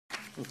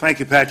Well, thank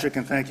you, Patrick,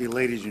 and thank you,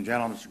 ladies and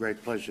gentlemen. It's a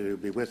great pleasure to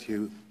be with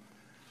you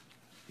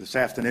this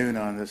afternoon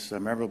on this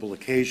memorable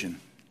occasion.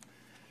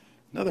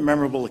 Another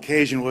memorable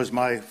occasion was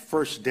my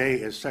first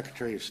day as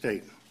Secretary of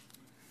State.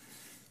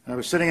 I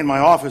was sitting in my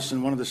office,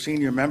 and one of the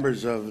senior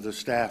members of the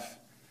staff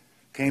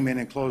came in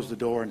and closed the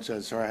door and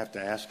said, "Sir, I have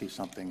to ask you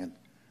something." And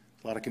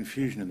a lot of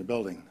confusion in the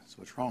building. I said,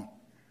 "What's wrong?"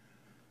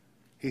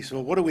 He said,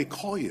 "Well, what do we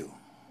call you?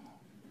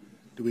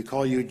 Do we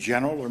call you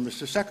General or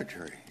Mr.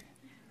 Secretary?"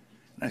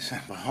 And I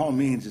said, "By all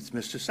means, it's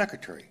Mr.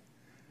 Secretary.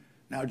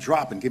 Now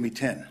drop and give me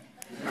 10.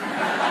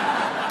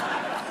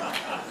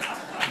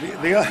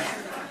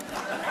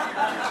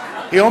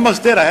 He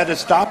almost did. I had to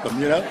stop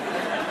him, you know.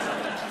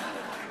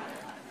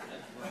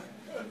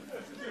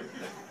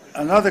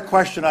 Another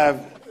question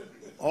I've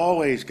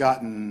always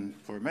gotten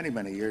for many,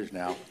 many years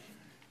now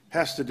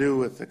has to do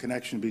with the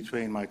connection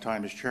between my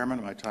time as chairman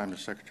and my time as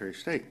Secretary of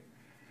State.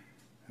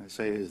 And I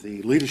say, is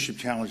the leadership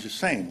challenge the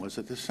same? Was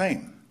it the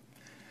same?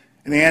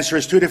 And the answer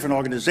is two different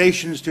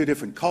organizations, two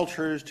different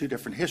cultures, two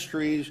different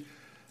histories,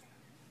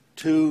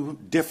 two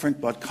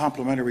different but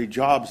complementary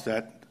jobs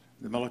that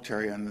the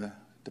military and the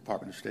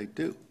Department of State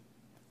do.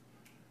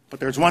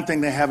 But there's one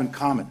thing they have in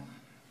common.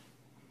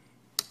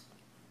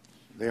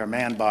 They are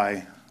manned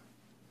by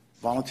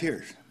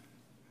volunteers.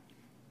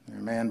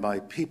 They're manned by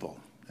people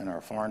in our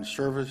foreign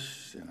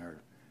service, in our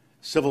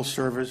civil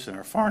service, in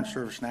our foreign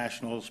service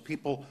nationals,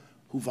 people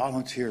who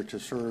volunteer to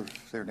serve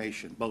their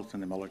nation, both in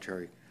the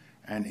military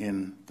and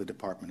in the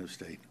Department of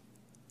State.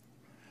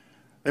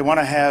 They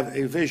want to have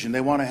a vision. They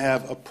want to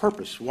have a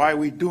purpose. Why are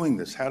we doing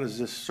this? How does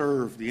this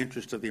serve the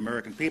interest of the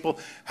American people?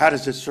 How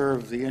does it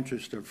serve the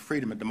interest of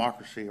freedom and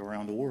democracy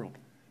around the world?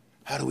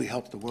 How do we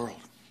help the world?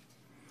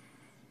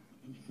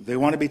 They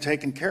want to be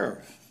taken care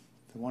of.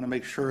 They want to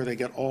make sure they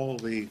get all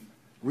the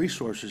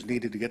resources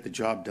needed to get the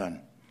job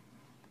done.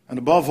 And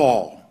above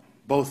all,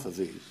 both of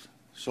these,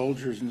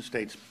 soldiers and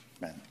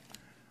statesmen,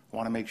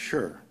 want to make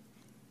sure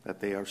that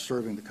they are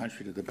serving the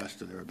country to the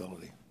best of their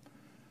ability.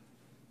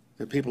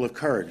 They're people of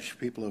courage,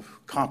 people of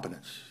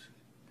competence,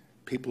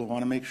 people who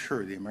want to make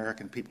sure the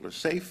American people are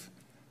safe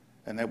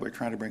and that we're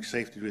trying to bring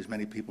safety to as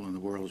many people in the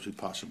world as we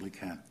possibly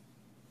can.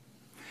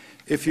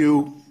 If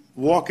you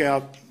walk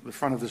out the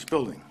front of this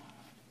building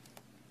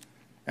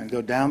and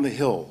go down the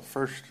hill,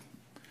 first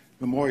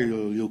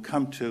memorial you'll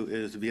come to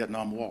is the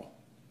Vietnam Wall.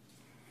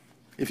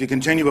 If you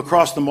continue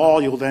across the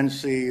mall, you'll then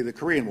see the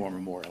Korean War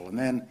Memorial, and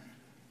then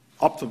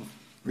up the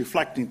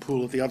reflecting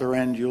pool at the other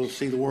end, you'll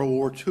see the World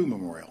War II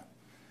Memorial.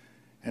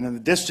 And in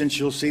the distance,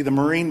 you'll see the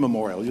Marine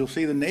Memorial. You'll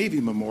see the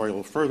Navy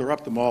Memorial. Further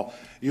up the mall,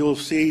 you'll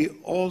see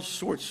all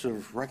sorts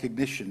of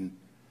recognition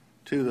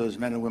to those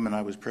men and women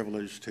I was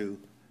privileged to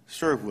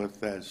serve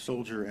with as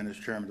soldier and as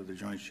chairman of the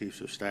Joint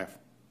Chiefs of Staff.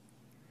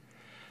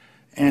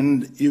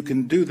 And you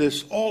can do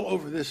this all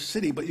over this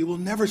city, but you will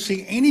never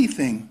see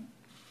anything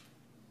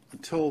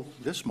until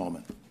this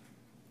moment,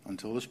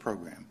 until this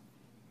program,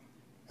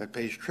 that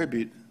pays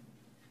tribute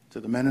to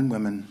the men and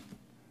women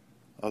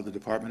of the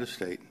Department of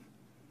State,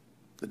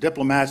 the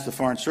diplomats, the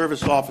foreign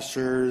service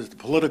officers, the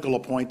political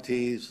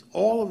appointees,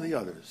 all of the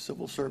others,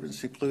 civil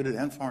servants included,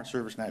 and foreign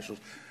service nationals,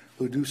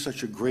 who do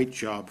such a great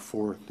job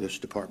for this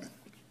department.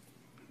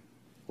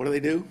 What do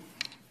they do?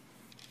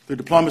 Through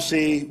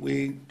diplomacy,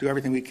 we do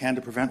everything we can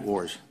to prevent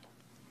wars.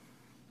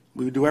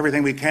 We do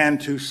everything we can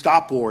to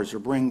stop wars or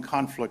bring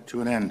conflict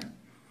to an end.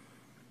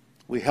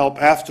 We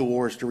help after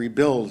wars to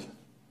rebuild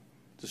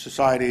the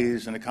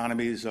societies and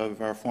economies of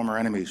our former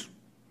enemies.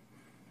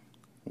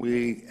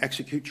 We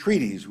execute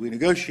treaties, we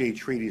negotiate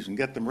treaties and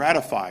get them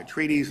ratified,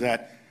 treaties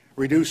that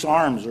reduce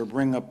arms or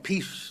bring a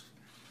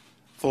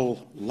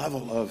peaceful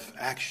level of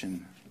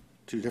action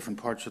to different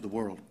parts of the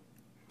world.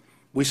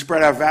 We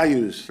spread our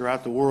values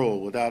throughout the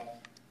world without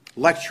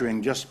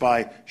lecturing, just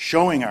by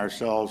showing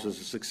ourselves as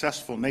a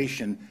successful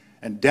nation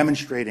and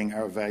demonstrating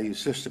our value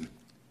system.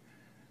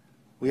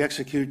 We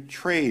execute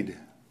trade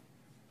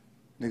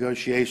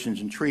negotiations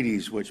and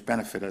treaties which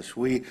benefit us.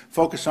 We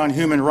focus on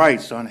human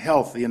rights, on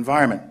health, the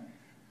environment.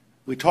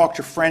 We talk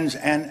to friends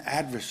and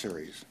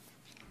adversaries,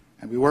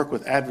 and we work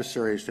with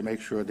adversaries to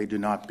make sure they do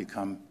not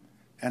become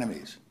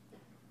enemies.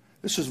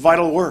 This is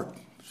vital work.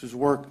 This is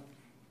work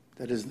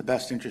that is in the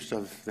best interest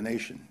of the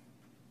nation.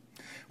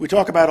 We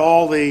talk about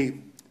all the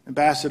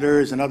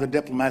ambassadors and other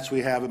diplomats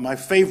we have, and my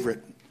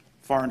favorite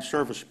foreign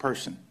service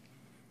person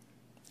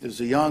is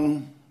a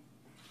young,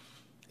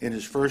 in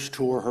his first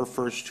tour, her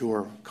first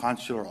tour,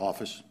 consular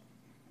office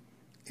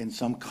in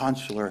some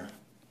consular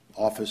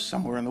office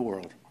somewhere in the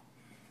world.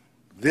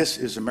 This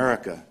is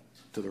America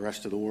to the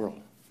rest of the world.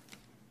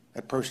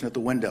 That person at the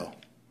window.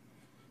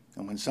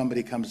 And when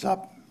somebody comes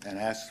up and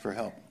asks for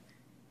help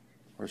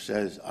or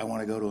says, "I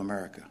want to go to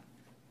America,"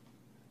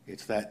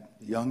 it's that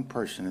young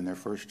person in their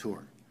first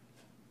tour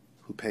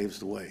who paves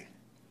the way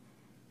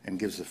and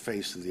gives the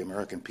face of the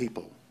American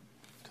people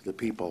to the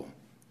people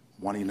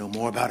wanting to know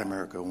more about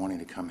America, wanting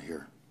to come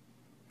here.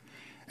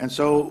 And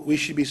so we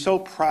should be so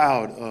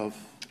proud of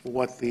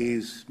what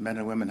these men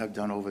and women have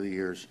done over the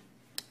years.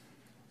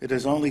 It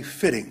is only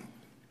fitting,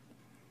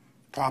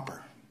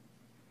 proper,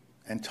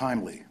 and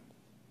timely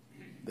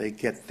they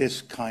get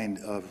this kind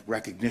of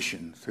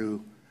recognition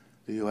through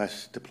the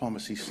U.S.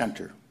 Diplomacy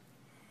Center,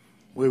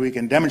 where we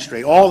can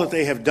demonstrate all that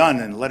they have done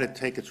and let it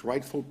take its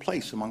rightful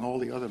place among all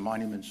the other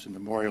monuments and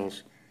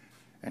memorials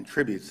and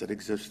tributes that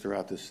exist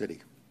throughout this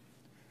city.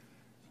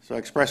 So I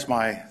express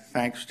my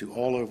thanks to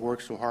all who have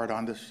worked so hard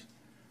on this.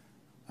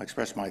 I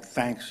express my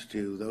thanks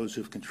to those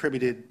who have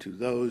contributed, to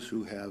those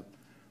who have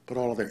put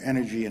all of their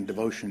energy and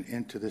devotion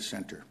into this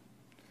center.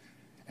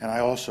 And I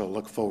also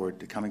look forward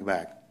to coming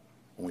back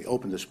when we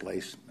open this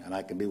place and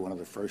I can be one of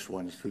the first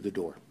ones through the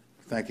door.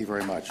 Thank you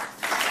very much.